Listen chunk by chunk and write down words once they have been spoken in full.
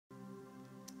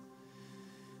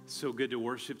So good to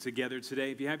worship together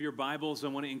today. If you have your Bibles, I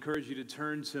want to encourage you to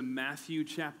turn to Matthew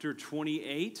chapter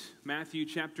 28. Matthew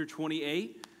chapter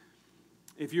 28.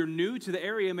 If you're new to the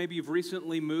area, maybe you've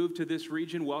recently moved to this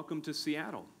region, welcome to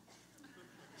Seattle.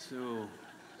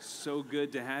 So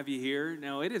good to have you here.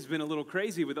 Now, it has been a little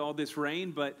crazy with all this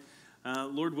rain, but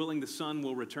Lord willing, the sun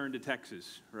will return to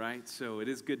Texas, right? So it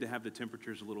is good to have the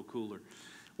temperatures a little cooler.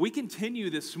 We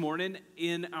continue this morning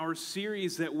in our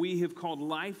series that we have called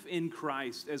Life in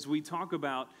Christ as we talk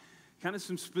about kind of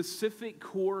some specific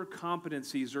core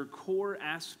competencies or core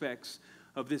aspects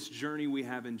of this journey we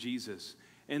have in Jesus.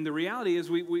 And the reality is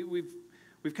we've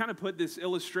kind of put this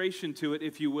illustration to it,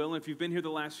 if you will. And if you've been here the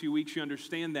last few weeks, you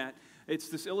understand that. It's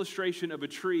this illustration of a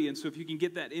tree. And so if you can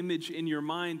get that image in your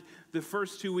mind, the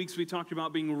first 2 weeks we talked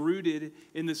about being rooted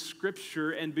in the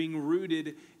Scripture and being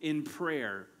rooted in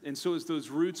prayer. And so as those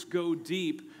roots go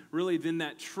deep, really then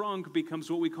that trunk becomes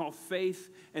what we call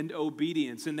faith and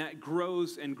obedience. And that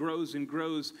grows and grows and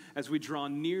grows as we draw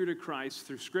near to Christ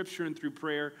through Scripture and through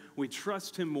prayer. We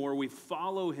trust Him more. We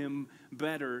follow Him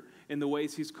better in the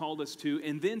ways He's called us to.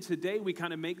 And then today we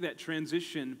kind of make that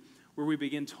transition where we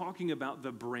begin talking about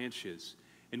the branches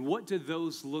and what do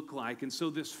those look like. And so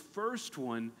this first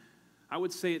one, I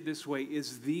would say it this way,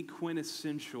 is the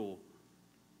quintessential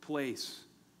place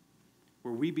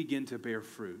where we begin to bear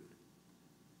fruit.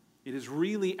 It is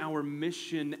really our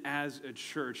mission as a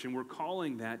church, and we're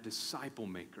calling that disciple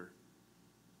maker,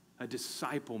 a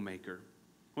disciple maker.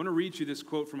 I want to read you this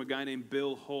quote from a guy named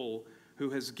Bill Hull, who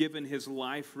has given his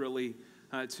life really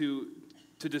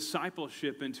to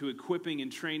discipleship and to equipping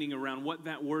and training around what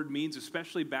that word means,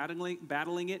 especially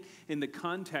battling it in the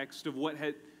context of what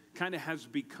kind of has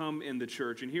become in the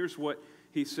church. And here's what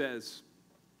he says.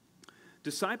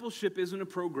 Discipleship isn't a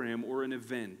program or an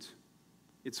event.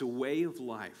 It's a way of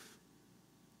life.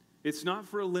 It's not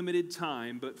for a limited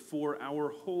time, but for our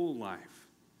whole life.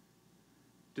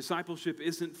 Discipleship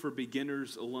isn't for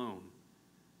beginners alone.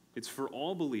 It's for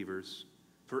all believers,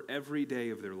 for every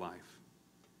day of their life.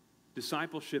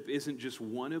 Discipleship isn't just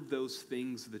one of those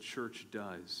things the church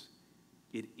does.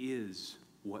 It is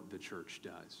what the church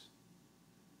does.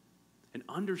 And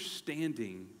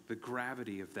understanding the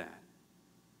gravity of that,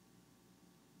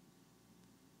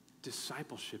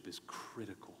 discipleship is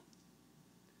critical.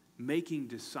 Making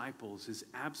disciples is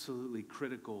absolutely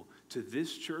critical to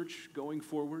this church going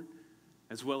forward,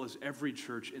 as well as every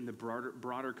church in the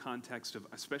broader context of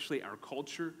especially our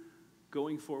culture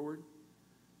going forward.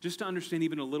 Just to understand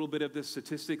even a little bit of the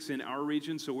statistics in our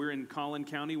region, so we're in Collin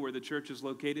County where the church is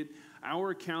located.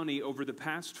 Our county over the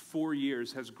past 4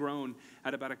 years has grown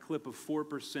at about a clip of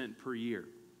 4% per year.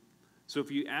 So if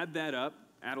you add that up,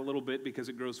 add a little bit because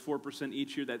it grows 4%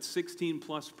 each year, that's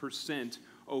 16+%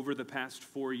 over the past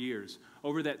 4 years.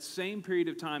 Over that same period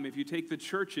of time, if you take the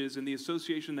churches and the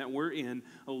association that we're in,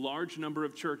 a large number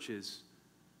of churches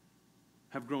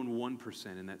have grown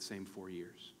 1% in that same 4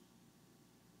 years.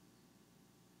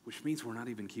 Which means we're not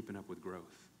even keeping up with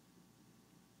growth.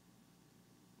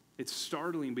 It's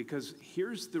startling because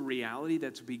here's the reality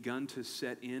that's begun to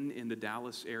set in the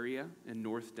Dallas area and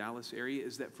North Dallas area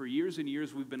is that for years and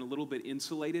years we've been a little bit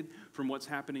insulated from what's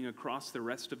happening across the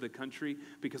rest of the country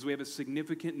because we have a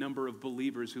significant number of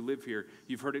believers who live here.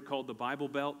 You've heard it called the Bible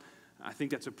Belt. I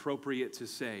think that's appropriate to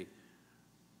say.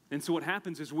 And so what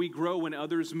happens is we grow when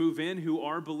others move in who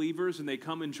are believers and they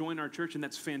come and join our church, and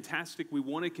that's fantastic. We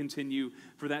want to continue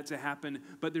for that to happen.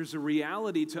 But there's a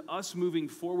reality to us moving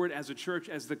forward as a church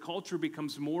as the culture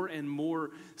becomes more and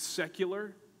more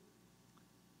secular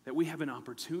that we have an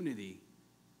opportunity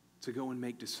to go and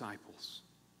make disciples.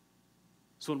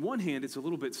 So on one hand, it's a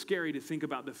little bit scary to think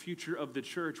about the future of the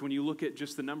church when you look at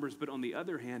just the numbers, but on the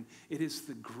other hand, it is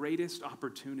the greatest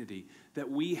opportunity that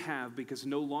we have because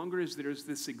no longer is there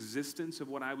this existence of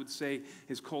what I would say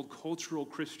is called cultural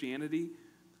Christianity,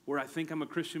 where I think I'm a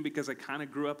Christian because I kind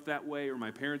of grew up that way or my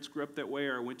parents grew up that way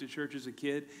or I went to church as a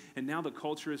kid, and now the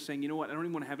culture is saying, you know what, I don't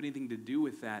even want to have anything to do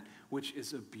with that, which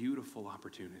is a beautiful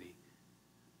opportunity.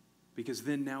 Because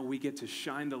then now we get to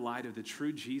shine the light of the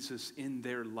true Jesus in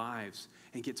their lives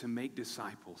and get to make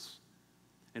disciples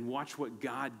and watch what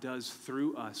God does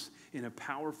through us in a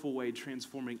powerful way,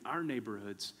 transforming our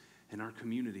neighborhoods and our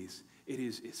communities. It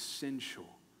is essential,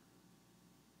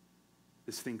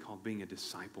 this thing called being a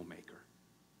disciple maker.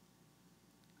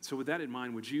 So with that in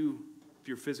mind, would you, if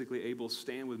you're physically able,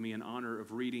 stand with me in honor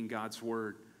of reading God's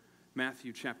word.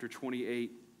 Matthew chapter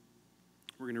 28,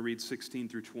 we're going to read 16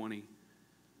 through 20.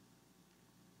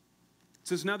 It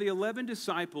says, now the 11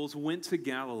 disciples went to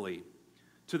Galilee,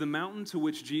 to the mountain to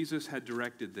which Jesus had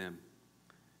directed them.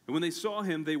 And when they saw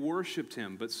him, they worshiped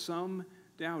him, but some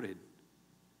doubted.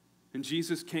 And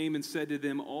Jesus came and said to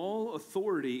them, "All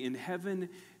authority in heaven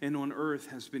and on earth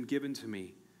has been given to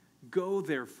me. Go,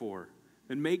 therefore,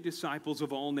 and make disciples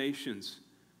of all nations,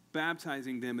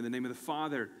 baptizing them in the name of the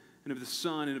Father and of the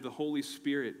Son and of the Holy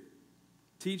Spirit,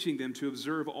 teaching them to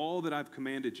observe all that I've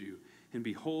commanded you. And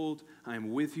behold, I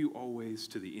am with you always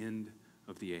to the end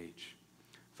of the age."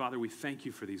 Father, we thank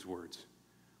you for these words.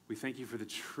 We thank you for the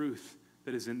truth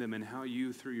that is in them and how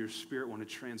you, through your Spirit, want to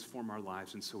transform our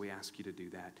lives. And so we ask you to do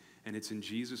that. And it's in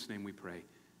Jesus' name we pray.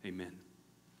 Amen.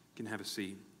 You can have a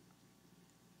seat.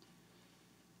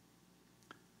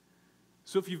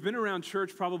 So if you've been around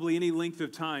church probably any length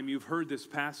of time, you've heard this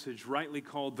passage rightly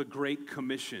called the Great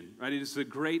Commission, right? It is the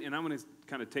great, and I'm going to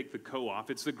kind of take the "co" off.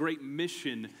 It's the great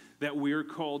mission that we're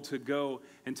called to go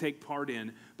and take part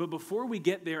in. But before we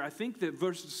get there, I think that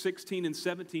verses 16 and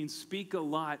 17 speak a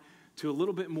lot to a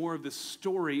little bit more of the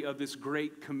story of this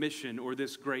Great Commission or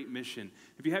this great mission.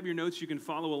 If you have your notes, you can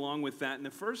follow along with that. And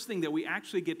the first thing that we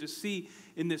actually get to see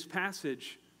in this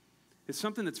passage is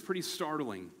something that's pretty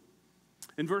startling.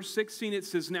 In verse 16, it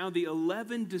says, "Now the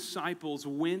 11 disciples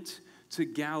went to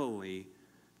Galilee,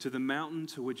 to the mountain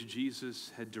to which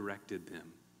Jesus had directed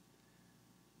them."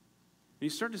 And you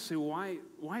start to say, why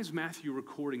is Matthew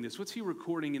recording this? What's he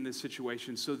recording in this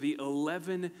situation? So the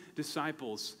 11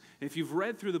 disciples. If you've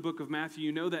read through the book of Matthew,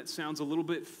 you know that sounds a little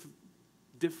bit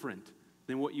different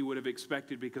than what you would have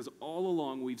expected, because all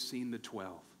along we've seen the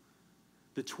 12.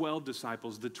 The 12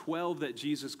 disciples, the 12 that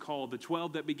Jesus called, the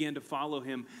 12 that began to follow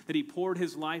him, that he poured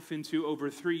his life into over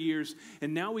 3 years.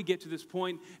 And now we get to this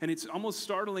point, and it's almost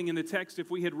startling in the text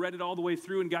if we had read it all the way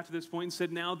through and got to this point and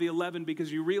said, now the 11, because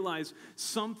you realize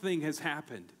something has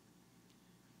happened.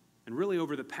 And really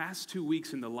over the past 2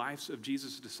 weeks in the lives of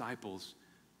Jesus' disciples,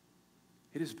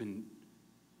 it has been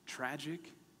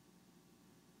tragic.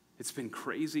 It's been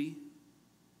crazy.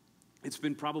 It's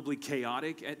been probably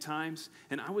chaotic at times,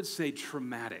 and I would say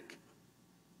traumatic.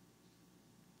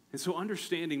 And so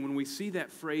understanding when we see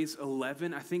that phrase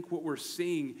 11, I think what we're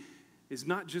seeing is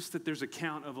not just that there's a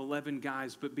count of 11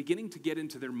 guys, but beginning to get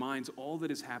into their minds all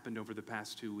that has happened over the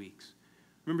past 2 weeks.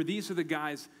 Remember, these are the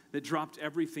guys that dropped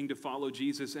everything to follow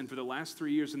Jesus, and for the last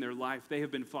 3 years in their life, they have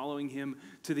been following him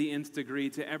to the nth degree,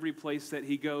 to every place that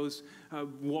he goes,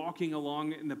 walking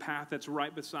along in the path that's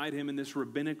right beside him in this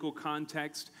rabbinical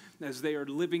context. As they are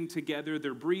living together,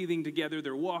 they're breathing together,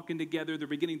 they're walking together, they're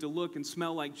beginning to look and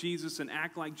smell like Jesus and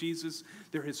act like Jesus.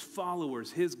 They're his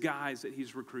followers, his guys that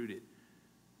he's recruited.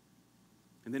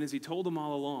 And then as he told them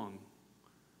all along,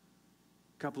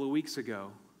 a couple of weeks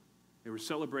ago, they were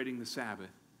celebrating the Sabbath.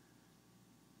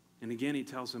 And again, he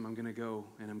tells them, I'm going to go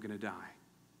and I'm going to die.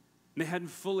 And they hadn't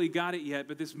fully got it yet,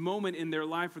 but this moment in their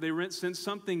life where they sense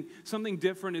something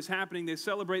different is happening. They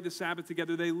celebrate the Sabbath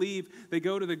together. They leave. They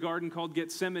go to the garden called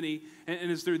Gethsemane.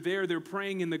 And as they're there, they're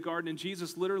praying in the garden. And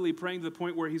Jesus literally praying to the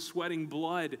point where he's sweating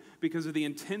blood because of the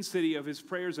intensity of his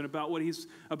prayers and about what he's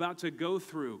about to go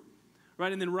through.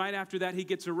 Right, and then right after that, he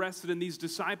gets arrested, and these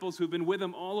disciples who've been with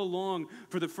him all along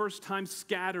for the first time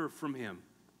scatter from him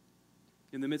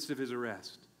in the midst of his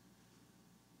arrest.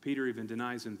 Peter even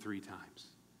denies him 3 times.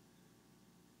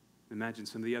 Imagine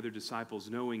some of the other disciples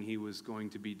knowing he was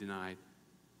going to be denied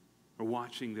or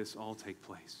watching this all take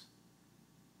place.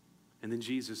 And then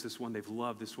Jesus, this one they've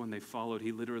loved, this one they've followed,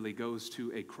 he literally goes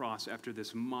to a cross after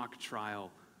this mock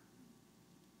trial,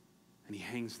 and he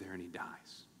hangs there and he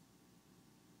dies.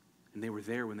 And they were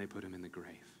there when they put him in the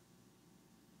grave.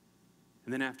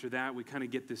 And then after that, we kind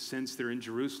of get this sense they're in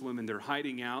Jerusalem and they're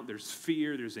hiding out. There's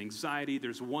fear, there's anxiety,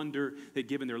 there's wonder. They've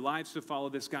given their lives to follow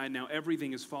this guy. Now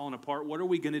everything is fallen apart. What are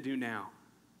we going to do now?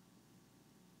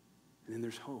 And then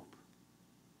there's hope.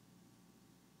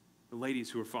 The ladies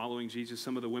who are following Jesus,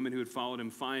 some of the women who had followed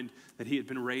him, find that he had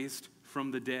been raised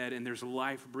from the dead and there's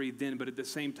life breathed in, but at the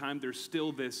same time there's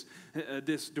still this,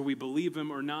 do we believe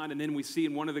him or not? And then we see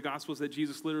in one of the Gospels that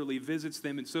Jesus literally visits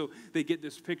them, and so they get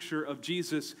this picture of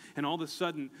Jesus, and all of a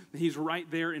sudden he's right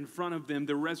there in front of them,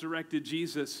 the resurrected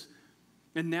Jesus.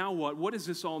 And now what? What does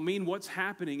this all mean? What's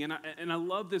happening? And I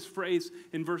love this phrase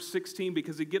in verse 16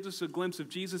 because it gives us a glimpse of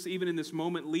Jesus even in this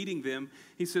moment leading them.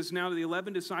 He says, now the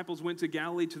 11 disciples went to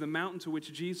Galilee to the mountain to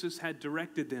which Jesus had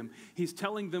directed them. He's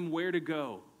telling them where to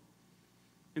go.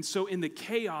 And so in the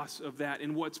chaos of that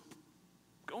and what's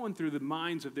going through the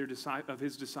minds of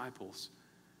his disciples,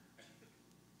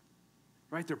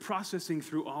 right? They're processing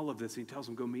through all of this. And he tells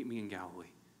them, go meet me in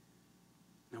Galilee.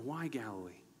 Now, why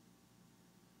Galilee?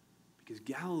 Because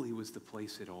Galilee was the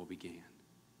place it all began.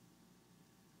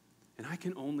 And I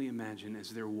can only imagine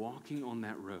as they're walking on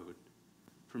that road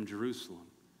from Jerusalem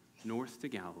north to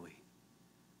Galilee,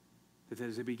 that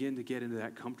as they begin to get into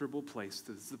that comfortable place,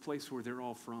 that's the place where they're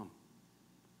all from,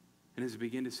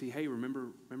 stories, begin to see, hey,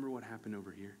 remember what happened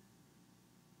over here?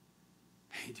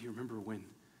 Hey, do you remember when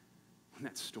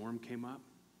that storm came up?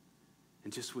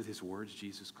 And just with his words,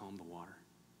 Jesus calmed the water.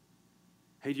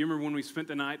 Hey, do you remember when we spent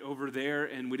the night over there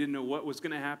and we didn't know what was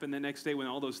going to happen the next day when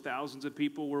all those thousands of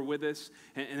people were with us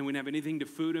and we didn't have anything to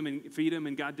feed them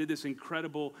and God did this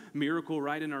incredible miracle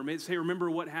right in our midst? Hey, remember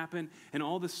what happened? And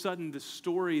all of a sudden, the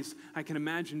stories, I can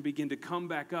imagine, begin to come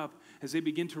back up as they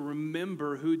begin to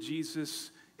remember who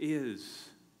Jesus is.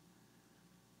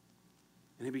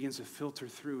 And he begins to filter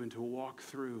through and to walk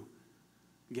through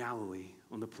Galilee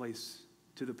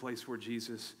to the place where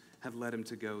Jesus had led him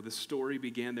to go. The story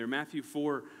began there. Matthew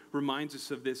 4 reminds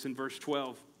us of this in verse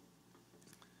 12.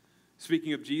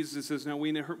 Speaking of Jesus, it says, now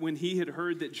when he had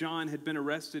heard that John had been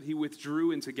arrested, he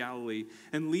withdrew into Galilee.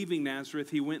 And leaving Nazareth,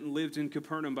 he went and lived in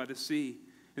Capernaum by the sea,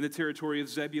 in the territory of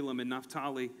Zebulun and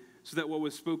Naphtali, so that what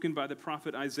was spoken by the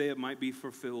prophet Isaiah might be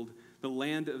fulfilled. The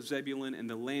land of Zebulun and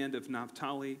the land of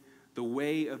Naphtali, the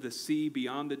way of the sea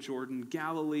beyond the Jordan,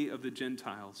 Galilee of the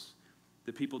Gentiles.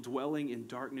 The people dwelling in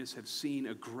darkness have seen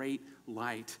a great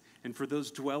light. And for those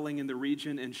dwelling in the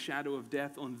region and shadow of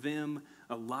death, on them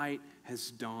a light has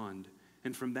dawned.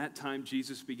 And from that time,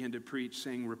 Jesus began to preach,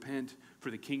 saying, repent, for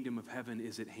the kingdom of heaven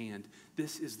is at hand.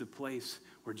 This is the place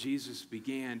where Jesus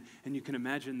began. And you can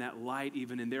imagine that light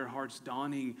even in their hearts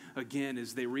dawning again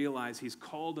as they realize he's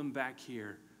called them back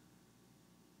here.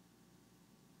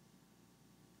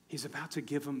 He's about to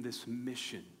give them this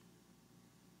mission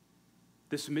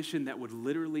that would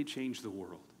literally change the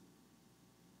world.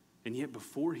 And yet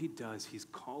before he does, he's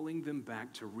calling them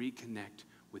back to reconnect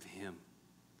with him.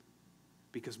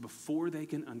 Because before they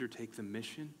can undertake the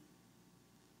mission,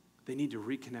 they need to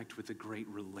reconnect with a great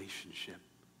relationship.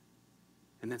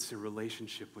 And that's their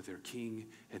relationship with their King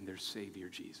and their Savior,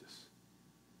 Jesus,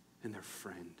 and their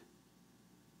friend.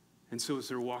 And so as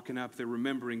they're walking up, they're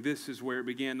remembering this is where it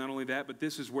began. Not only that, but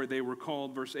this is where they were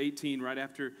called. Verse 18, right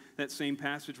after that same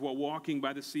passage, while walking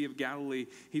by the Sea of Galilee,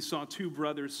 he saw two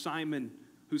brothers, Simon,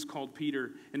 who's called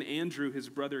Peter, and Andrew, his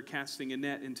brother, casting a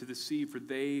net into the sea, for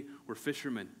they were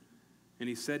fishermen. And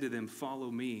he said to them, follow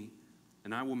me,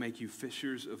 and I will make you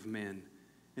fishers of men.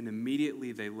 And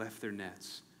immediately they left their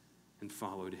nets and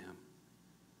followed him.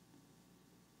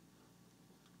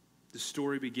 The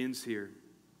story begins here.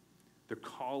 Their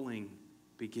calling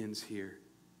begins here.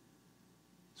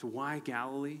 So why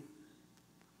Galilee?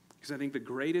 Because I think the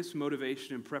greatest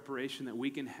motivation and preparation that we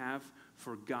can have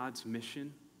for God's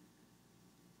mission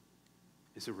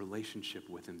is a relationship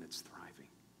with him that's thriving.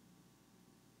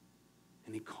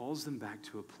 And he calls them back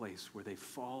to a place where they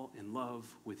fall in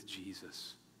love with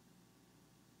Jesus.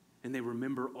 And they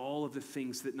remember all of the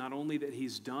things that not only that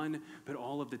he's done, but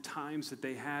all of the times that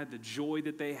they had, the joy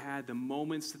that they had, the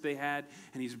moments that they had.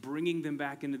 And he's bringing them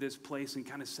back into this place and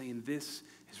kind of saying, this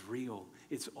is real.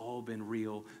 It's all been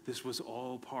real. This was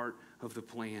all part of the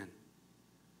plan.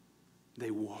 They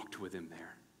walked with him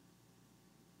there.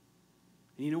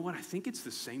 And you know what? I think it's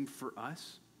the same for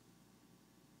us.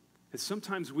 That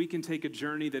sometimes we can take a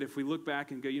journey that if we look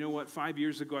back and go, you know what, 5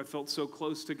 years ago I felt so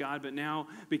close to God, but now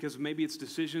because maybe it's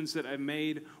decisions that I've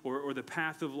made or the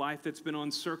path of life that's been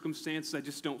on circumstances, I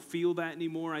just don't feel that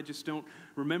anymore. I just don't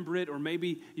remember it. Or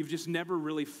maybe you've just never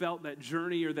really felt that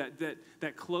journey or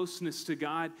that closeness to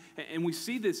God. And we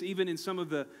see this even in some of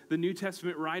the New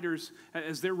Testament writers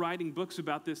as they're writing books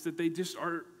about this, that they just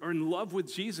are in love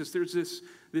with Jesus. There's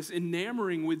this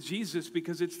enamoring with Jesus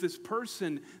because it's this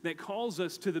person that calls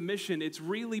us to the mission. It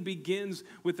really begins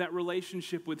with that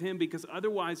relationship with him, because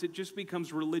otherwise it just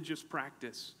becomes religious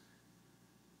practice.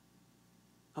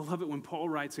 I love it when Paul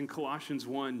writes in Colossians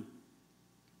 1,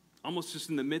 almost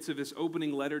just in the midst of his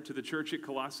opening letter to the church at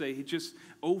Colossae, he just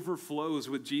overflows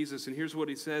with Jesus. And here's what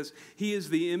he says. He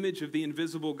is the image of the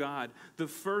invisible God, the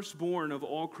firstborn of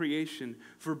all creation.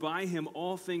 For by him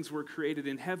all things were created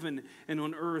in heaven and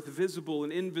on earth, visible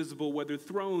and invisible, whether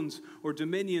thrones or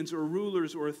dominions or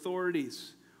rulers or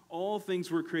authorities. All things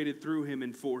were created through him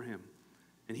and for him.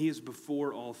 And he is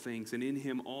before all things, and in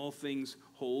him all things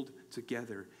hold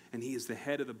together. And he is the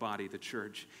head of the body, the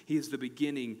church. He is the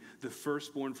beginning, the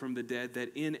firstborn from the dead,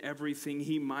 that in everything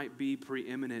he might be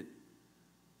preeminent.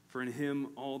 For in him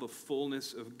all the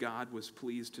fullness of God was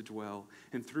pleased to dwell,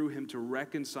 and through him to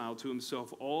reconcile to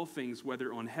himself all things,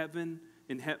 whether on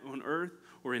on earth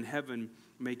or in heaven,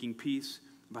 making peace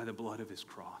by the blood of his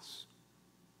cross.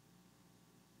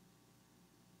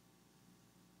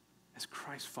 As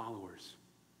Christ followers,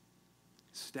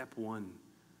 step one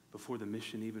before the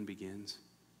mission even begins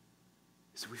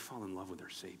is we fall in love with our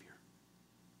Savior.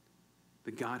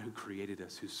 The God who created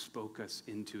us, who spoke us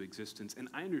into existence. And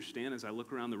I understand as I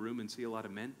look around the room and see a lot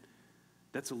of men,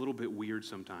 That's a little bit weird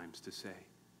sometimes to say.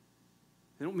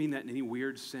 I don't mean that in any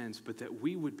weird sense, but that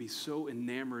we would be so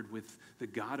enamored with the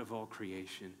God of all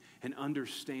creation and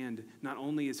understand not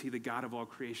only is he the God of all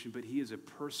creation, but he is a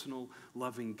personal,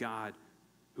 loving God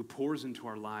who pours into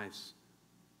our lives,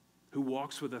 who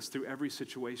walks with us through every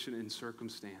situation and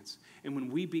circumstance. And when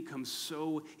we become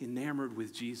so enamored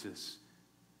with Jesus,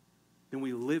 then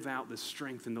we live out the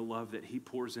strength and the love that he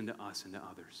pours into us and to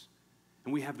others.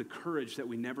 And we have the courage that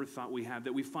we never thought we had,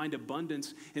 that we find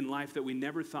abundance in life that we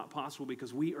never thought possible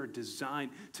because we are designed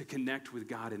to connect with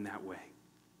God in that way.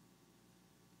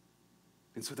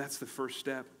 And so that's the first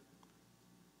step.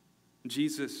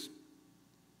 Jesus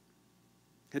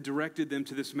had directed them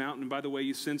to this mountain. And by the way,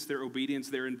 you sense their obedience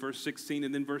there in verse 16.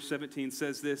 And then verse 17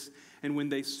 says this, and when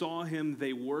they saw him,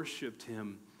 they worshiped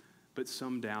him, but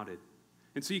some doubted.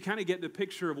 And so you kind of get the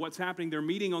picture of what's happening. They're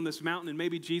meeting on this mountain, and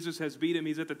maybe Jesus has beat him.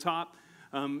 He's at the top.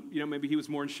 Maybe he was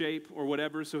more in shape or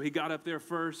whatever, so he got up there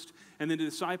first, and then the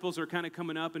disciples are kind of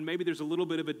coming up, and maybe there's a little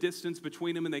bit of a distance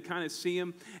between them, and they kind of see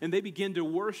him, and they begin to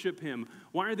worship him.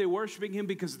 Why are they worshiping him?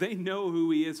 Because they know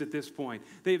who he is at this point.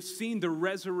 They have seen the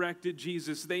resurrected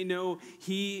Jesus. They know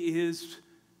he is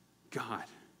God,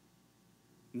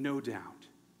 no doubt.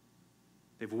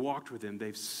 They've walked with him.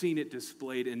 They've seen it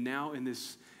displayed, and now in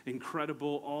this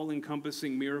incredible,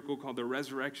 all-encompassing miracle called the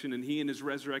resurrection, and he in his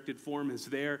resurrected form is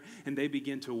there, and they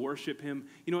begin to worship him.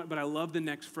 You know what? But I love the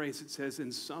next phrase. It says,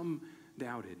 and some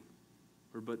doubted,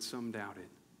 or but some doubted.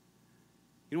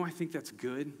 You know why I think that's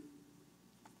good?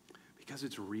 Because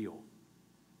it's real.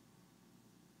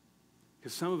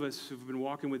 Because some of us have been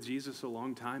walking with Jesus a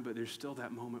long time, but there's still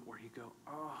that moment where you go,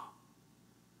 oh.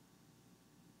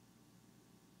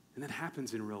 And that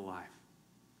happens in real life.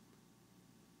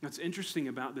 What's interesting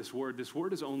about this word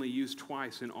is only used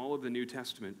twice in all of the New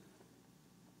Testament.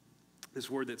 This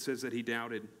word that says that he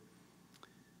doubted.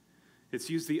 It's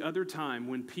used the other time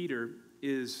when Peter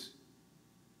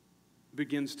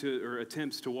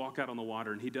attempts to walk out on the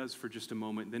water, and he does for just a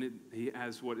moment. Then he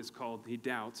has what is called, he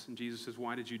doubts, and Jesus says,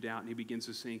 why did you doubt? And he begins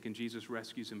to sink, and Jesus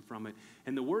rescues him from it.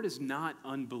 And the word is not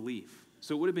unbelief.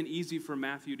 So it would have been easy for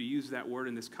Matthew to use that word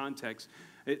in this context.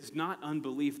 It's not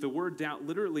unbelief. The word doubt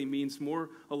literally means more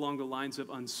along the lines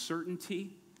of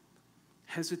uncertainty,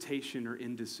 hesitation, or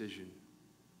indecision.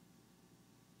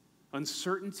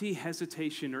 Uncertainty,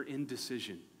 hesitation, or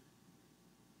indecision.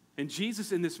 And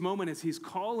Jesus in this moment, as he's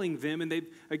calling them, and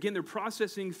they're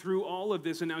processing through all of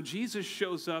this, and now Jesus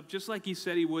shows up just like he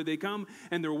said he would. They come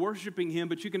and they're worshiping him,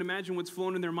 but you can imagine what's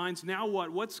flowing in their minds. Now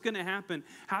what? What's going to happen?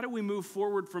 How do we move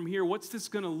forward from here? What's this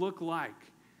going to look like?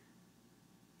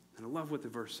 And I love what the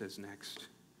verse says next.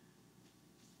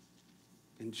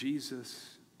 And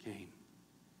Jesus came.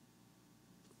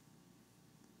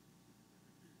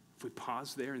 If we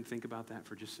pause there and think about that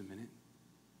for just a minute,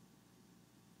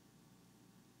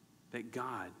 that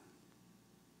God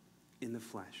in the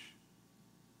flesh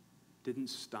didn't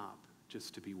stop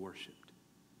just to be worshiped,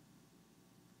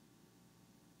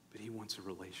 but he wants a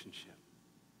relationship.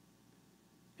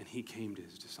 And he came to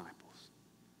his disciples.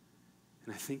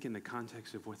 And I think in the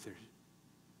context of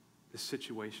the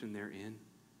situation they're in,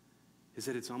 is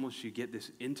that it's almost you get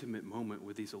this intimate moment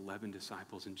with these 11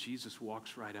 disciples, and Jesus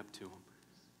walks right up to them.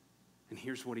 And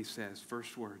here's what he says,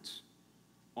 first words,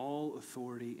 all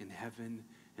authority in heaven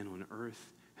and on earth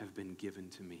have been given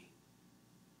to me.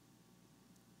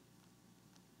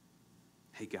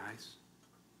 Hey guys,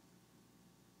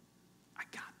 I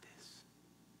got this.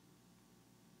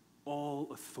 All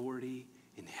authority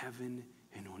in heaven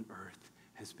and on earth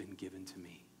has been given to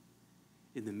me.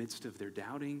 In the midst of their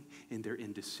doubting, in their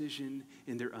indecision,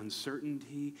 in their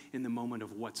uncertainty, in the moment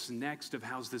of what's next, of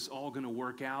how's this all going to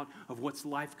work out, of what's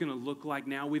life going to look like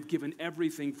now. We've given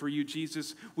everything for you,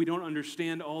 Jesus. We don't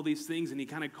understand all these things. And he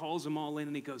kind of calls them all in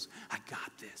and he goes, I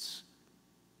got this.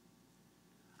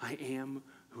 I am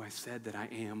who I said that I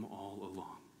am all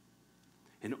along.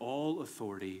 And all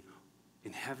authority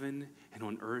in heaven and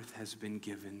on earth has been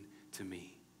given to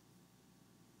me.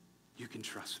 You can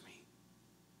trust me.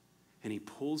 And he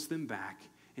pulls them back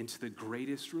into the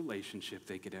greatest relationship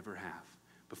they could ever have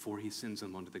before he sends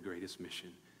them onto the greatest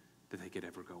mission that they could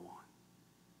ever go on.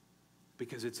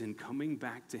 Because it's in coming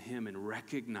back to him and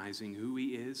recognizing who he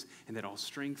is and that all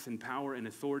strength and power and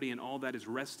authority and all that is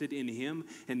rested in him.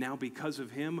 And now because of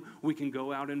him, we can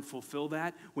go out and fulfill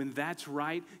that. When that's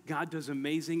right, God does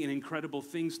amazing and incredible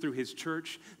things through his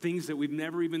church, things that we've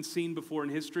never even seen before in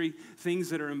history,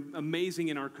 things that are amazing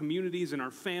in our communities, in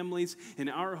our families, in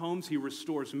our homes. He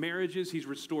restores marriages. He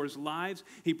restores lives.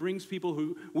 He brings people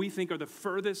who we think are the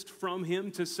furthest from him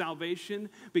to salvation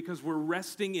because we're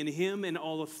resting in him, and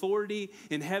all authority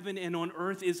in heaven and on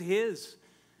earth is his.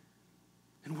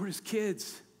 And we're his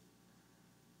kids.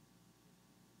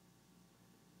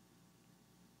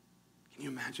 Can you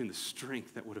imagine the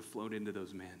strength that would have flowed into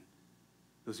those men,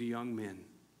 those young men,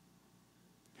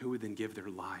 who would then give their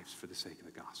lives for the sake of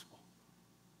the gospel?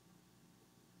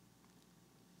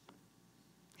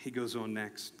 He goes on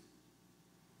next,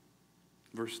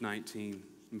 verse 19,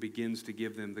 and begins to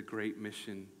give them the great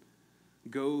mission.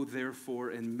 Go, therefore,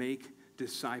 and make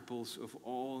disciples of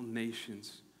all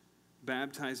nations,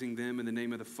 baptizing them in the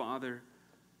name of the Father,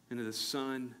 and of the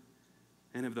Son,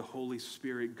 and of the Holy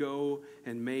Spirit. Go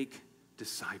and make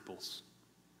disciples.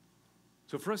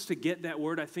 So for us to get that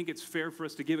word, I think it's fair for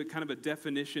us to give it kind of a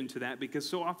definition to that, because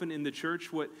so often in the church,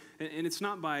 and it's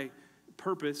not by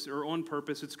purpose or on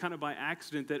purpose, it's kind of by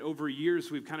accident that over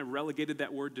years we've kind of relegated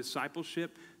that word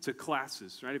discipleship to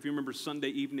classes, right? If you remember Sunday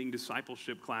evening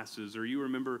discipleship classes, or you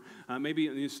remember maybe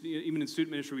even in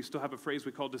student ministry, we still have a phrase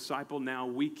we call Disciple Now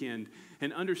Weekend,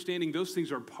 and understanding those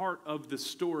things are part of the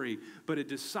story, but a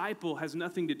disciple has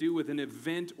nothing to do with an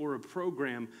event or a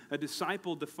program. A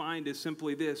disciple defined as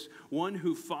simply this: one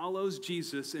who follows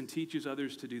Jesus and teaches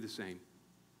others to do the same.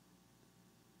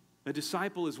 A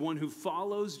disciple is one who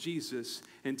follows Jesus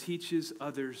and teaches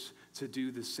others to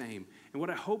do the same. And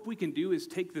what I hope we can do is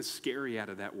take the scary out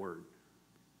of that word.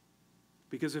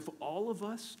 Because if all of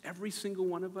us, every single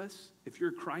one of us, if you're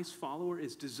a Christ follower,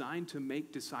 is designed to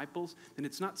make disciples, then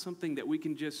it's not something that we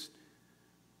can just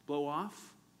blow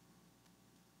off.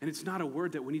 And it's not a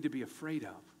word that we need to be afraid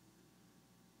of.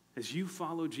 As you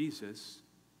follow Jesus,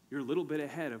 you're a little bit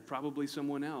ahead of probably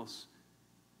someone else.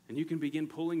 And you can begin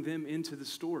pulling them into the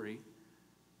story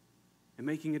and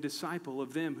making a disciple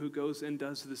of them who goes and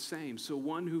does the same. So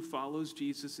one who follows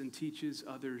Jesus and teaches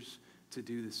others to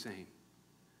do the same.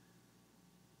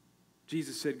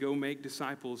 Jesus said, go make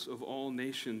disciples of all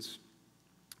nations,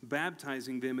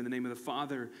 baptizing them in the name of the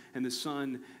Father and the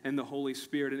Son and the Holy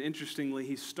Spirit. And interestingly,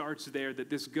 he starts there, that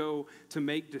this go to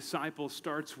make disciples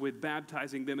starts with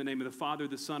baptizing them in the name of the Father,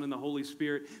 the Son, and the Holy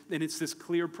Spirit. And it's this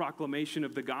clear proclamation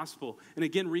of the gospel. And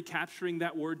again, recapturing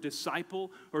that word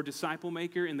disciple or disciple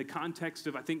maker in the context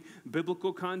of, I think,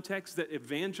 biblical context, that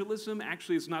evangelism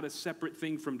actually is not a separate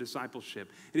thing from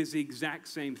discipleship. It is the exact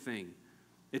same thing.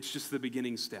 It's just the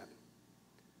beginning step.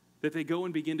 That they go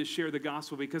and begin to share the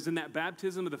gospel, because in that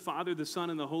baptism of the Father, the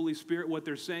Son, and the Holy Spirit, what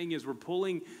they're saying is we're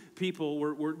pulling people,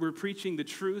 we're preaching the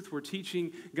truth, we're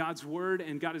teaching God's word,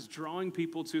 and God is drawing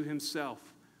people to himself.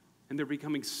 And they're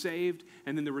becoming saved,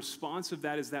 and then the response of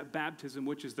that is that baptism,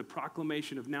 which is the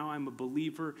proclamation of now I'm a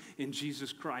believer in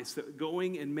Jesus Christ. That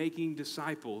going and making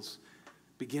disciples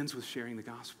begins with sharing the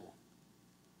gospel.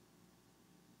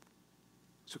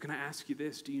 So can I ask you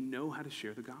this? Do you know how to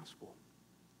share the gospel?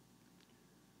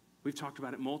 We've talked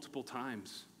about it multiple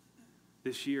times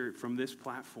this year from this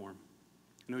platform.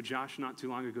 I know Josh not too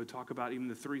long ago talked about even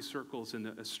the 3 circles and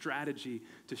a strategy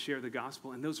to share the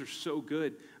gospel, and those are so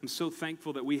good. I'm so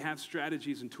thankful that we have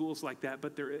strategies and tools like that,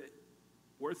 but they're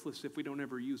worthless if we don't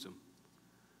ever use them.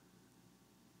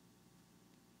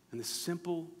 And the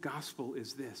simple gospel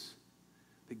is this: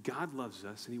 that God loves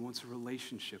us and he wants a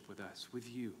relationship with us, with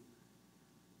you.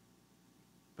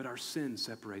 But our sin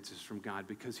separates us from God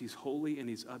because he's holy and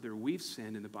he's other. We've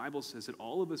sinned, and the Bible says that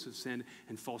all of us have sinned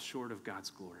and fall short of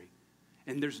God's glory.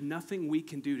 And there's nothing we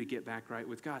can do to get back right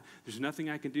with God. There's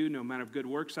nothing I can do, no amount of good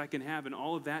works I can have and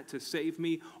all of that to save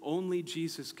me. Only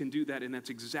Jesus can do that, and that's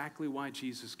exactly why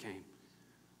Jesus came.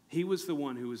 He was the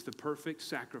one who was the perfect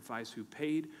sacrifice, who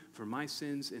paid for my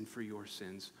sins and for your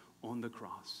sins on the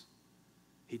cross.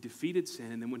 He defeated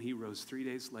sin, and then when he rose 3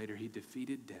 days later, he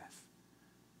defeated death,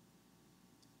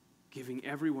 giving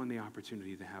everyone the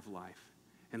opportunity to have life,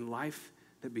 and life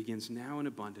that begins now in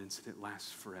abundance, that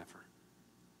lasts forever.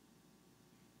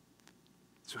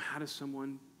 So how does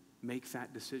someone make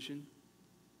that decision?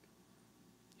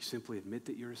 You simply admit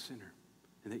that you're a sinner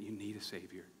and that you need a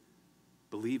Savior.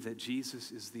 Believe that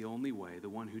Jesus is the only way, the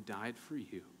one who died for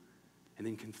you, and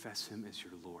then confess him as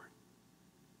your Lord.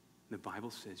 The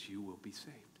Bible says you will be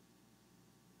saved.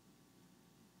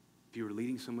 If you were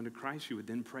leading someone to Christ, you would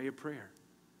then pray a prayer.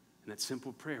 And that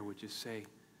simple prayer would just say,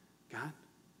 God,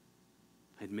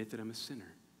 I admit that I'm a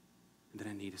sinner and that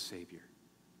I need a Savior.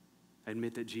 I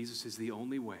admit that Jesus is the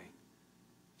only way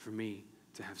for me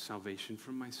to have salvation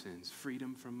from my sins,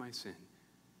 freedom from my sin,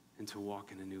 and to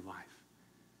walk in a new life.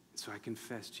 And so I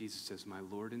confess Jesus as my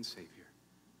Lord and Savior.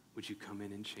 Would you come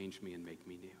in and change me and make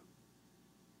me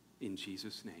new? In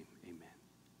Jesus' name, amen.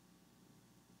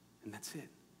 And that's it.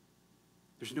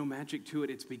 There's no magic to it.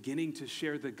 It's beginning to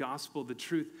share the gospel, the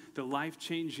truth, the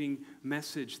life-changing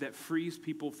message that frees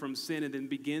people from sin and then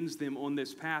begins them on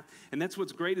this path. And that's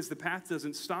what's great is the path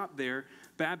doesn't stop there,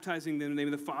 baptizing them in the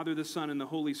name of the Father, the Son, and the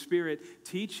Holy Spirit,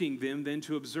 teaching them then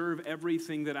to observe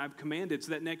everything that I've commanded.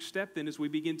 So that next step then is we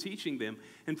begin teaching them.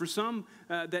 And for some,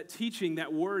 that teaching,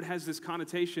 that word has this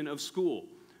connotation of school,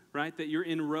 right? That you're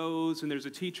in rows and there's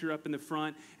a teacher up in the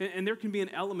front. And there can be an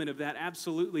element of that,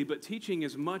 absolutely. But teaching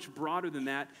is much broader than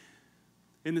that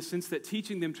in the sense that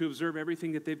teaching them to observe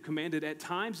everything that they've commanded at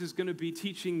times is going to be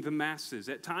teaching the masses.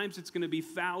 At times it's going to be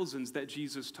thousands that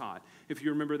Jesus taught, if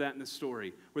you remember that in the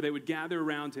story, where they would gather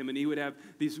around him and he would have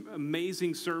these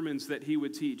amazing sermons that he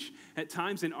would teach. At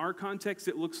times in our context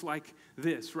it looks like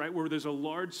this, right, where there's a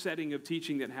large setting of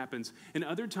teaching that happens. And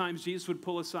other times Jesus would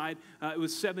pull aside, it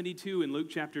was 72 in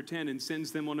Luke chapter 10, and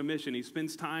sends them on a mission. He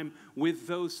spends time with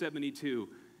those 72,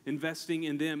 investing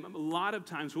in them. A lot of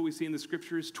times what we see in the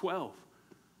scripture is 12.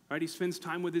 Right, he spends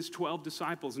time with his 12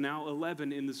 disciples, now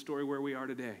 11 in the story where we are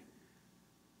today.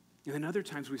 And then other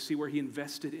times we see where he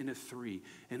invested in a 3.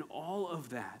 And all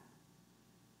of that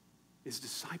is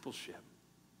discipleship,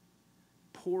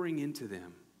 pouring into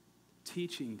them,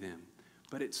 teaching them.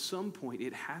 But at some point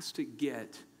it has to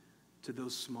get to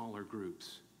those smaller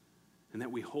groups. And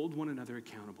that we hold one another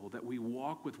accountable, that we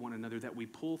walk with one another, that we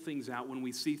pull things out when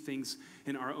we see things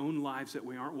in our own lives that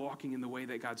we aren't walking in the way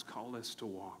that God's called us to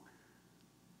walk.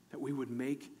 That we would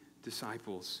make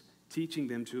disciples, teaching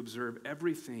them to observe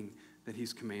everything that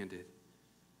he's commanded.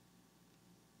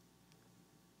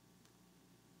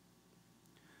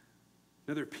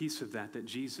 Another piece of that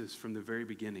Jesus, from the very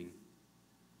beginning,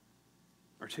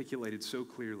 articulated so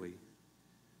clearly.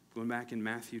 Going back in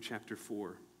Matthew chapter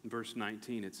 4, verse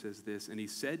 19, it says this, and he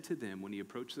said to them, when he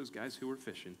approached those guys who were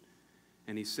fishing,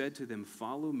 and he said to them,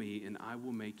 follow me, and I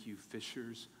will make you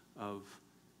fishers of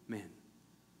men.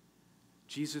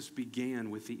 Jesus began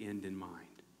with the end in mind.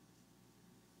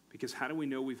 Because how do we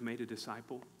know we've made a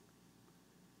disciple?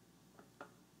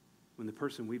 When the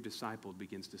person we've discipled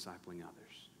begins discipling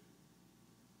others.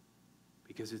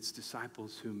 Because it's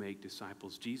disciples who make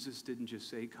disciples. Jesus didn't just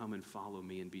say, come and follow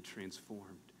me and be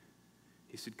transformed.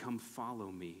 He said, come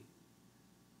follow me,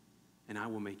 and I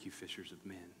will make you fishers of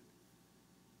men.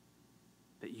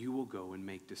 That you will go and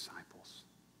make disciples.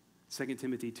 2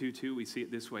 Timothy 2:2, we see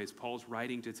it this way. As Paul's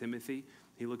writing to Timothy,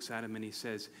 he looks at him and he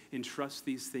says, entrust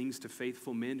these things to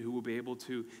faithful men who will be able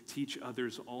to teach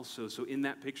others also. So in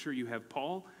that picture, you have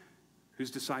Paul, who's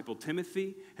discipled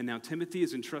Timothy, and now Timothy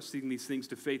is entrusting these things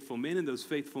to faithful men, and those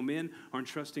faithful men are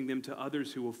entrusting them to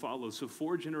others who will follow. So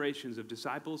 4 generations of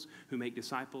disciples who make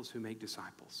disciples who make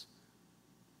disciples.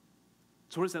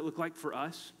 So what does that look like for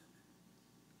us?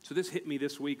 So this hit me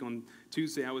this week on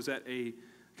Tuesday. I was at a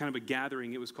kind of a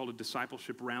gathering. It was called a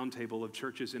discipleship roundtable of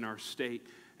churches in our state.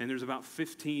 And there's about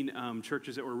 15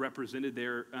 churches that were represented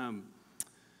there. And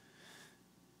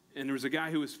there was a guy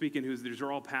who was speaking, these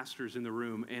are all pastors in the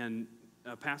room. And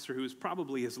a pastor who was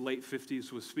probably his late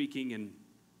 50s was speaking and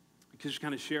just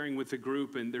kind of sharing with the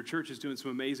group. And their church is doing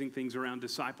some amazing things around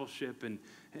discipleship and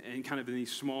kind of in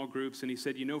these small groups. And he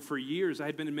said, for years, I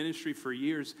had been in ministry for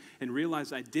years and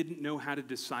realized I didn't know how to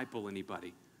disciple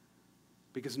anybody,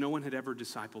 because no one had ever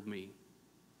discipled me.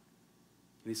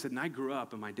 And he said, and I grew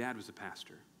up, and my dad was a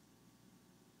pastor.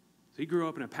 So he grew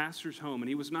up in a pastor's home, and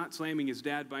he was not slamming his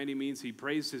dad by any means. He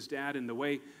praised his dad in the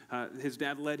way his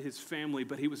dad led his family,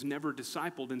 but he was never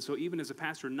discipled. And so even as a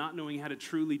pastor, not knowing how to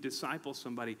truly disciple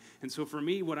somebody. And so for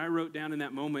me, what I wrote down in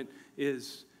that moment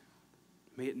is,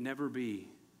 may it never be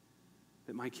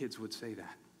that my kids would say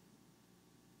that.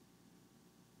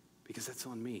 Because that's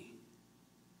on me.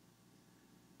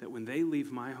 That when they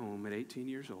leave my home at 18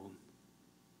 years old,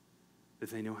 that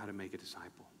they know how to make a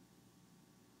disciple.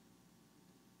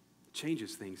 It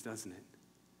changes things, doesn't it?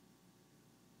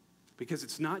 Because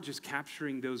it's not just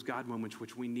capturing those God moments,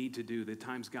 which we need to do, the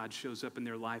times God shows up in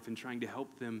their life and trying to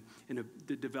help them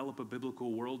to develop a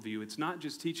biblical worldview. It's not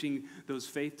just teaching those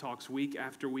faith talks week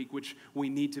after week, which we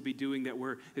need to be doing, that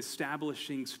we're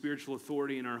establishing spiritual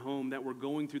authority in our home, that we're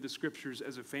going through the scriptures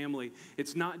as a family.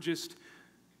 It's not just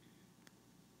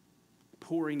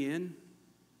pouring in,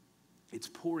 it's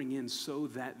pouring in so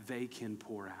that they can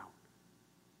pour out.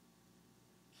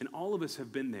 And all of us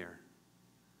have been there.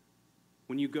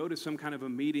 When you go to some kind of a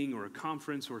meeting or a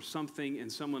conference or something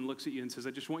and someone looks at you and says,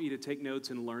 I just want you to take notes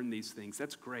and learn these things,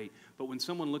 that's great. But when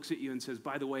someone looks at you and says,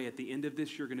 by the way, at the end of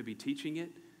this, you're going to be teaching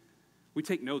it, we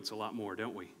take notes a lot more,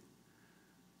 don't we?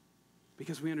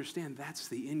 Because we understand that's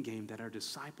the end game, that our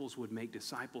disciples would make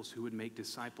disciples who would make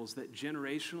disciples, that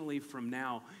generationally from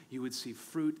now, you would see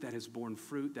fruit that has borne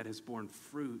fruit that has borne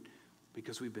fruit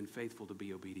because we've been faithful to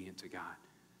be obedient to God,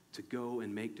 to go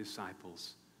and make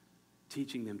disciples,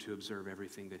 teaching them to observe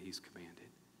everything that he's commanded.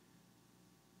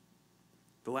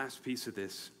 The last piece of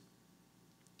this,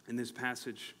 in this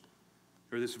passage,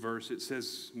 or this verse, it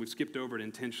says, we skipped over it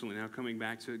intentionally, now coming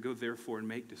back to it, go therefore and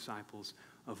make disciples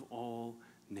of all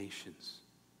nations.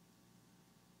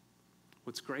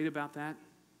 What's great about that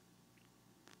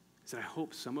is that I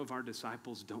hope some of our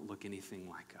disciples don't look anything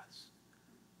like us.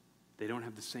 They don't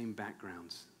have the same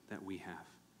backgrounds that we have.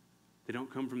 They don't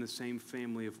come from the same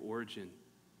family of origin.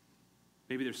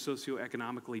 Maybe they're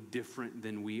socioeconomically different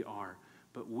than we are.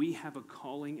 But we have a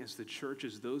calling as the church,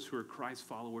 as those who are Christ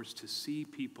followers, to see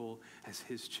people as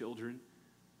his children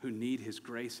who need his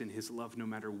grace and his love no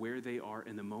matter where they are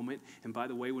in the moment. And by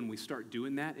the way, when we start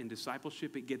doing that in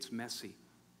discipleship, it gets messy.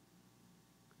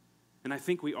 And I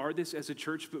think we are this as a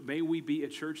church, but may we be a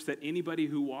church that anybody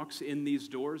who walks in these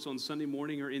doors on Sunday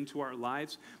morning or into our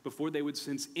lives, before they would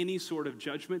sense any sort of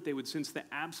judgment, they would sense the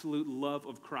absolute love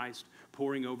of Christ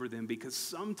pouring over them. Because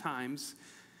sometimes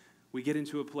we get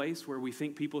into a place where we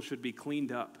think people should be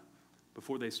cleaned up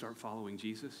before they start following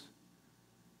Jesus.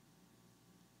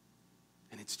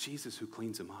 And it's Jesus who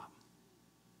cleans them up.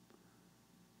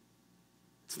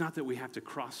 It's not that we have to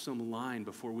cross some line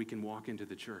before we can walk into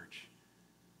the church.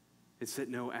 It's that,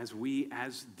 no, as we,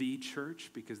 as the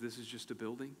church, because this is just a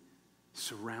building,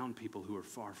 surround people who are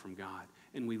far from God.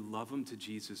 And we love them to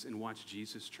Jesus and watch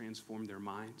Jesus transform their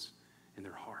minds and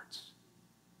their hearts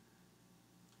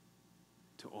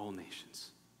to all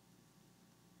nations.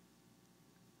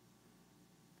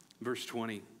 Verse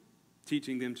 20,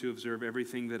 teaching them to observe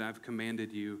everything that I've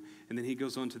commanded you. And then he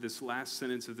goes on to this last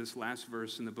sentence of this last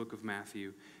verse in the book of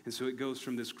Matthew. And so it goes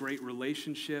from this great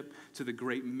relationship to the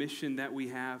great mission that we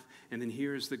have. And then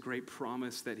here's the great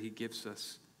promise that he gives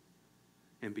us.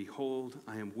 And behold,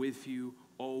 I am with you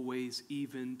always,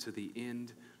 even to the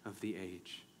end of the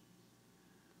age.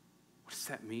 What does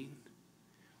that mean?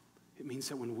 It means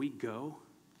that when we go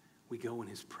in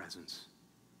his presence.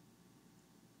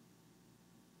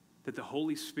 That the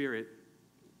Holy Spirit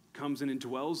comes and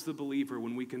indwells the believer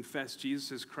when we confess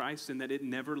Jesus as Christ, and that it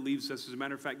never leaves us. As a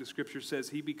matter of fact, the scripture says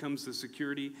he becomes the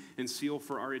security and seal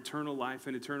for our eternal life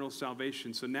and eternal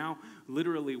salvation. So now,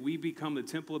 literally, we become the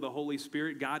temple of the Holy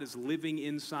Spirit. God is living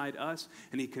inside us,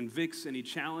 and he convicts and he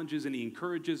challenges and he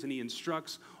encourages and he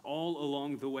instructs all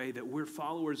along the way, that we're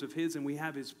followers of his and we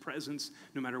have his presence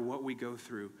no matter what we go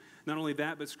through. Not only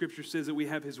that, but scripture says that we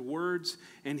have his words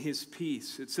and his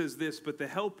peace. It says this, but the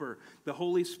Helper, the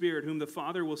Holy Spirit, whom the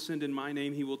Father will send in my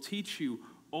name, he will teach you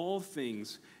all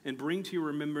things and bring to your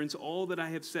remembrance all that I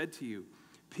have said to you.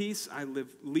 Peace I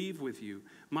leave with you.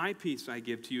 My peace I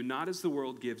give to you. Not as the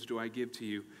world gives do I give to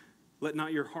you. Let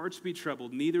not your hearts be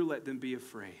troubled, neither let them be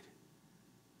afraid.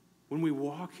 When we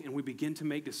walk and we begin to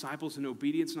make disciples in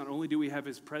obedience, not only do we have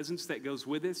his presence that goes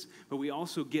with us, but we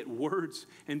also get words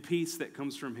and peace that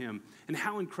comes from him. And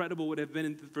how incredible would it have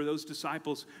been for those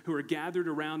disciples who are gathered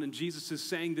around, and Jesus is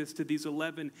saying this to these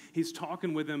 11. He's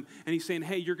talking with them, and he's saying,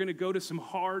 hey, you're going to go to some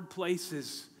hard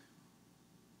places.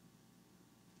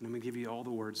 And I'm going to give you all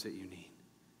the words that you need.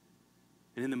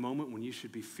 And in the moment when you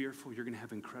should be fearful, you're going to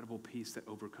have incredible peace that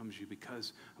overcomes you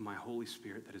because of my Holy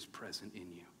Spirit that is present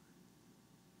in you.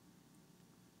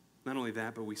 Not only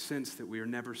that, but we sense that we are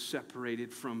never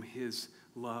separated from his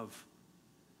love.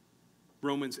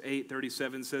 Romans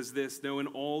 8:37 says this, no, in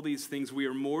all these things we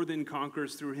are more than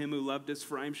conquerors through him who loved us,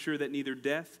 for I am sure that neither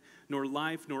death, nor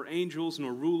life, nor angels,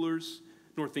 nor rulers,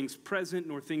 nor things present,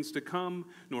 nor things to come,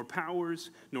 nor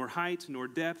powers, nor height, nor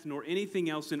depth, nor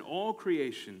anything else in all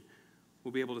creation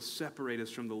will be able to separate us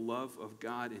from the love of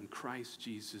God in Christ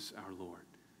Jesus our Lord.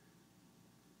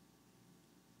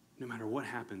 No matter what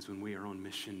happens when we are on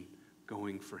mission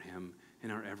going for him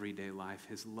in our everyday life,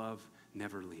 his love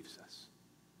never leaves us.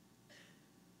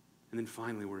 And then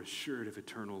finally, we're assured of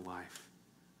eternal life.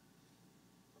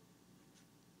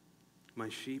 My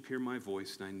sheep hear my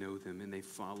voice, and I know them, and they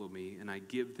follow me, and I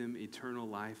give them eternal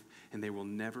life, and they will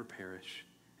never perish,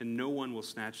 and no one will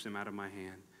snatch them out of my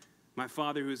hand. My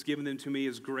Father who has given them to me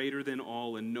is greater than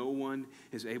all, and no one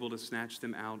is able to snatch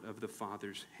them out of the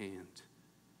Father's hand.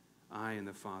 I and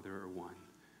the Father are one.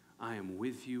 I am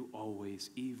with you always,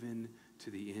 even to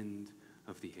the end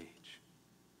of the age.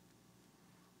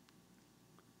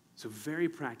 So very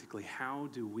practically, how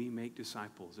do we make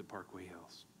disciples at Parkway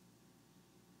Hills?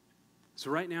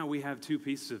 So right now we have two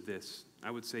pieces of this.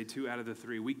 I would say 2 out of the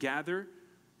 3. We gather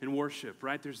and worship,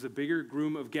 right? There's the bigger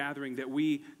room of gathering that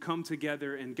we come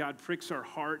together and God pricks our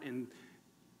heart and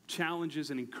challenges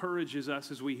and encourages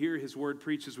us as we hear his word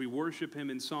preached, as we worship him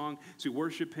in song, as we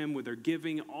worship him with our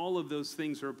giving. All of those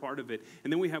things are a part of it.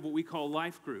 And then we have what we call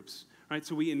life groups, right?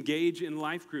 So we engage in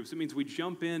life groups. It means we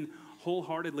jump in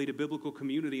wholeheartedly to biblical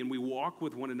community, and we walk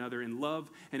with one another in love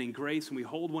and in grace, and we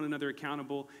hold one another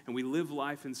accountable, and we live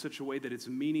life in such a way that it's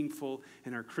meaningful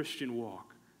in our Christian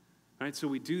walk. Right, so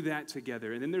we do that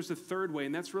together. And then there's a third way,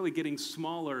 and that's really getting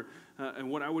smaller,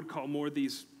 and what I would call more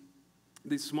these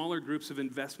smaller groups of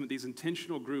investment, these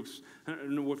intentional groups. I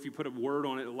don't know if you put a word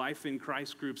on it, life in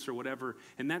Christ groups or whatever,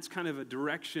 and that's kind of a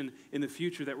direction in the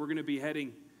future that we're going to be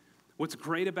heading. What's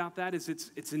great about that is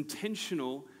it's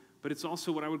intentional, but it's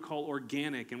also what I would call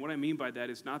organic. And what I mean by that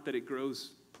is not that it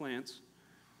grows plants,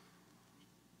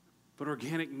 but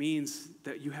organic means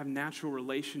that you have natural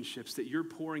relationships, that you're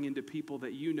pouring into people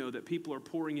that you know, that people are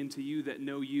pouring into you that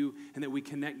know you, and that we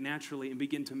connect naturally and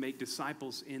begin to make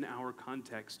disciples in our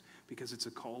context, because it's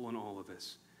a call on all of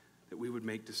us that we would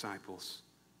make disciples.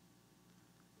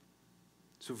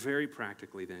 So very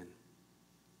practically then,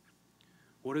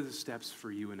 what are the steps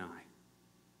for you and I?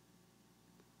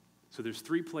 So there's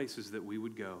 3 places that we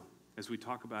would go as we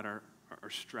talk about our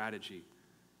strategy.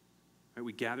 Right,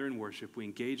 we gather in worship, we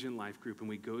engage in life group, and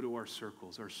we go to our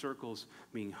circles. Our circles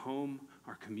meaning home,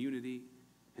 our community,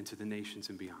 and to the nations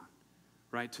and beyond,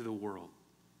 right, to the world.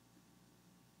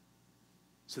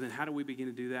 So then how do we begin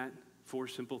to do that? 4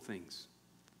 simple things.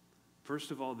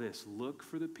 First of all, this: look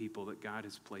for the people that God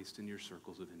has placed in your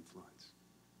circles of influence.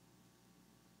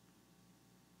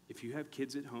 If you have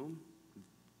kids at home,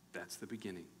 that's the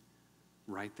beginning.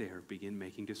 Right there, begin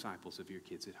making disciples of your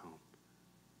kids at home.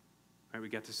 Right, we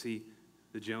got to see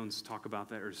the Jones talk about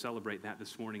that or celebrate that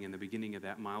this morning in the beginning of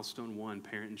that milestone 1,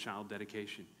 parent and child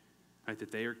dedication. Right,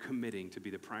 that they are committing to be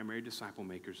the primary disciple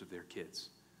makers of their kids,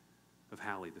 of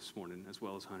Hallie this morning, as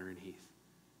well as Hunter and Heath.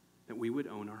 That we would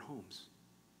own our homes.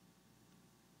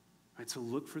 Right, so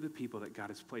look for the people that God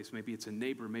has placed. Maybe it's a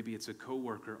neighbor, maybe it's a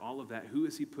coworker, all of that. Who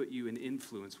has he put you in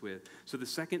influence with? So the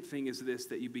second thing is this,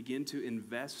 that you begin to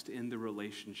invest in the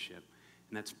relationship,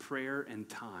 and that's prayer and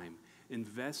time.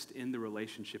 Invest in the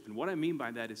relationship. And what I mean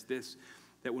by that is this,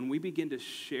 that when we begin to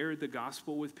share the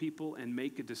gospel with people and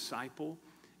make a disciple,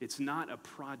 it's not a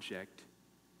project.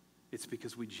 It's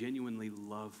because we genuinely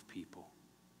love people.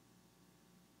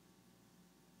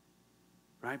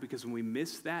 Right? Because when we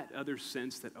miss that other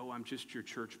sense that, oh, I'm just your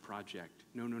church project.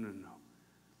 No.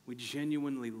 We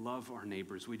genuinely love our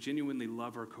neighbors. We genuinely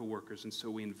love our coworkers, and so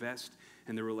we invest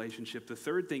in the relationship. The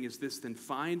third thing is this, then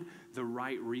find the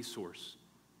right resource.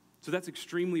 So that's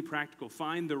extremely practical.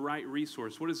 Find the right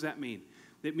resource. What does that mean?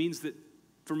 It means that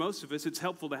for most of us, it's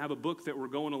helpful to have a book that we're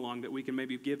going along that we can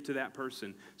maybe give to that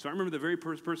person. So I remember the very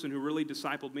first person who really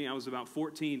discipled me, I was about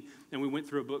 14, and we went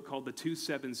through a book called the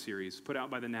 2-7 series, put out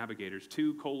by the Navigators,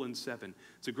 2:7.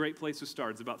 It's a great place to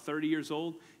start. It's about 30 years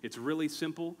old. It's really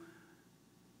simple.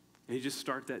 And you just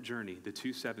start that journey, the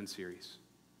 2-7 series.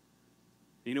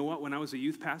 You know what? When I was a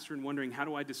youth pastor and wondering, how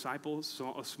do I disciple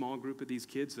a small group of these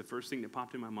kids, the first thing that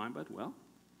popped in my mind, well,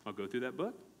 I'll go through that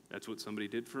book. That's what somebody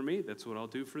did for me. That's what I'll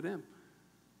do for them.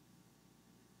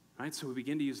 Right? So we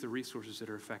begin to use the resources that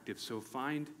are effective. So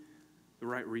find the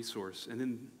right resource. And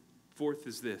then 4th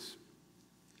is this: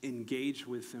 engage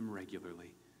with them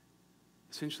regularly.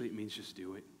 Essentially, it means just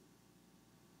do it.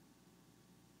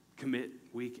 Commit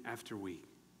week after week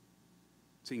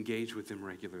to engage with them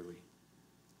regularly,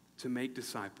 to make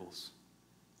disciples,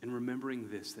 and remembering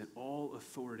this, that all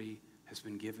authority has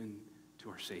been given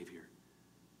to our Savior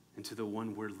and to the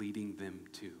one we're leading them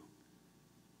to.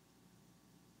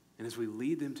 And as we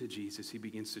lead them to Jesus, he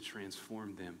begins to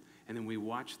transform them. And then we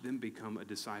watch them become a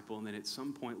disciple, and then at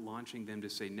some point launching them to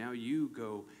say, now you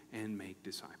go and make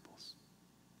disciples.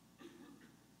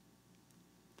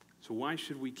 So why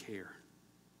should we care?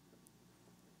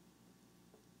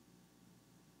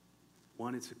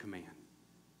 1, it's a command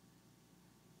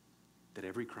that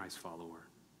every Christ follower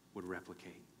would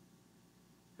replicate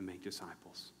and make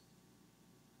disciples.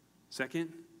 2nd,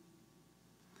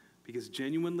 because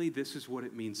genuinely this is what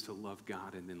it means to love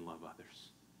God and then love others.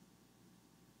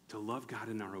 To love God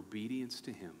in our obedience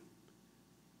to him,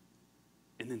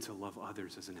 and then to love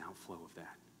others as an outflow of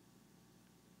that.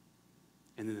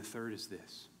 And then the 3rd is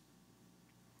this.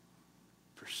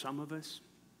 For some of us,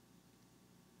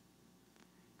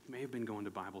 you may have been going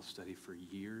to Bible study for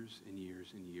years and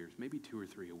years and years, maybe 2 or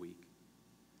 3 a week.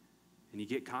 And you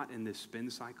get caught in this spin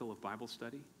cycle of Bible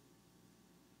study.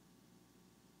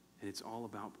 And it's all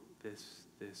about this.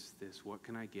 What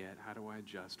can I get? How do I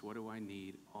adjust? What do I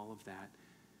need? All of that.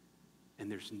 And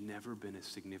there's never been a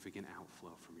significant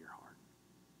outflow from your heart.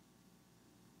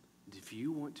 If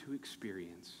you want to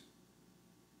experience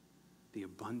the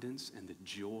abundance and the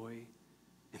joy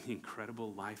and the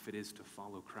incredible life it is to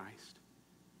follow Christ?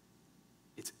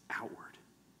 It's outward.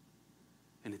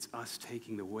 And it's us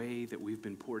taking the way that we've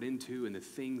been poured into and the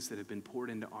things that have been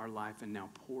poured into our life and now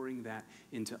pouring that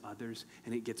into others.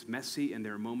 And it gets messy, and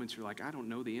there are moments you're like, I don't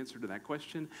know the answer to that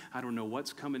question. I don't know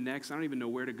what's coming next. I don't even know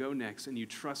where to go next. And you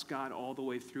trust God all the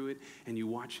way through it, and you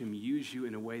watch him use you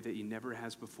in a way that he never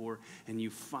has before, and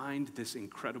you find this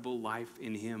incredible life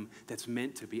in him that's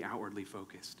meant to be outwardly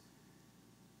focused.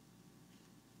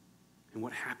 And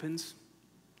what happens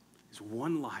is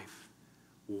one life,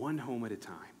 one home at a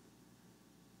time.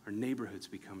 Our neighborhoods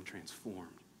become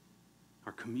transformed.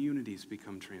 Our communities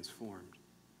become transformed.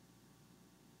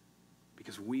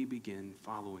 Because we begin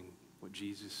following what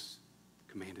Jesus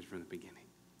commanded from the beginning.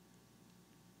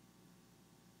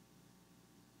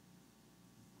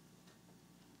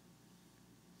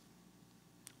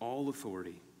 All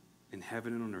authority in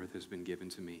heaven and on earth has been given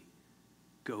to me.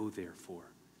 Go, therefore,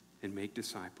 and make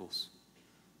disciples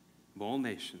of all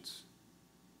nations,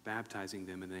 baptizing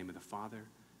them in the name of the Father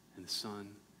and the Son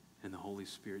and the Holy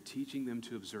Spirit, teaching them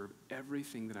to observe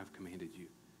everything that I've commanded you.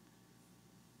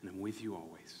 And I'm with you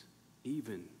always,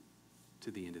 even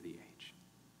to the end of the age.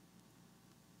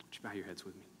 Would you bow your heads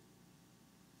with me?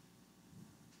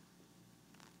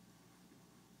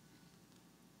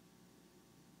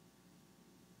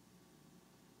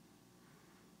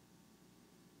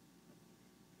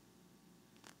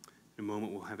 In a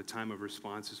moment, we'll have a time of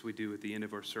response as we do at the end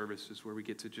of our services, where we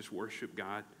get to just worship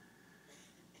God.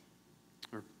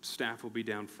 Our staff will be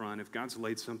down front. If God's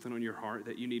laid something on your heart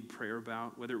that you need prayer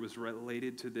about, whether it was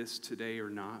related to this today or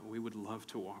not, we would love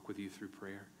to walk with you through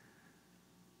prayer.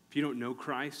 If you don't know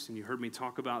Christ and you heard me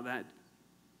talk about that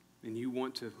and you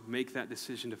want to make that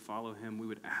decision to follow him, we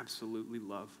would absolutely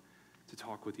love to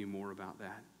talk with you more about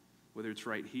that, whether it's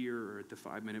right here or at the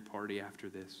 5-minute party after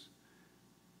this.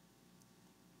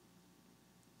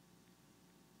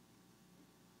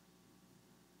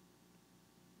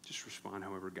 Just respond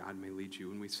however God may lead you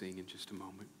when we sing in just a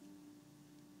moment.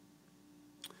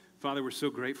 Father, we're so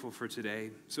grateful for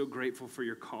today, so grateful for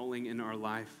your calling in our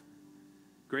life.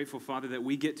 Grateful, Father, that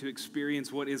we get to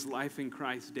experience what is life in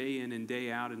Christ day in and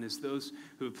day out. And as those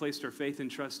who have placed our faith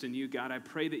and trust in you, God, I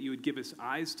pray that you would give us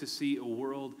eyes to see a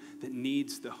world that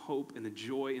needs the hope and the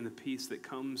joy and the peace that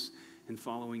comes in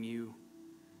following you.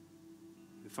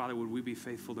 And Father, would we be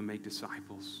faithful to make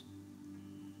disciples?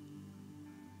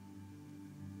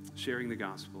 Sharing the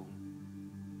gospel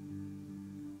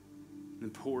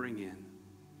and pouring in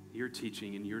your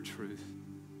teaching and your truth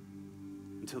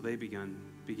until they begin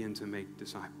to make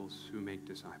disciples who make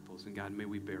disciples. And God, may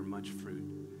we bear much fruit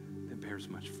that bears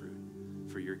much fruit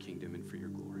for your kingdom and for your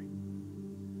glory.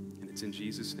 And it's in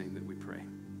Jesus' name that we pray.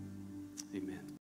 Amen.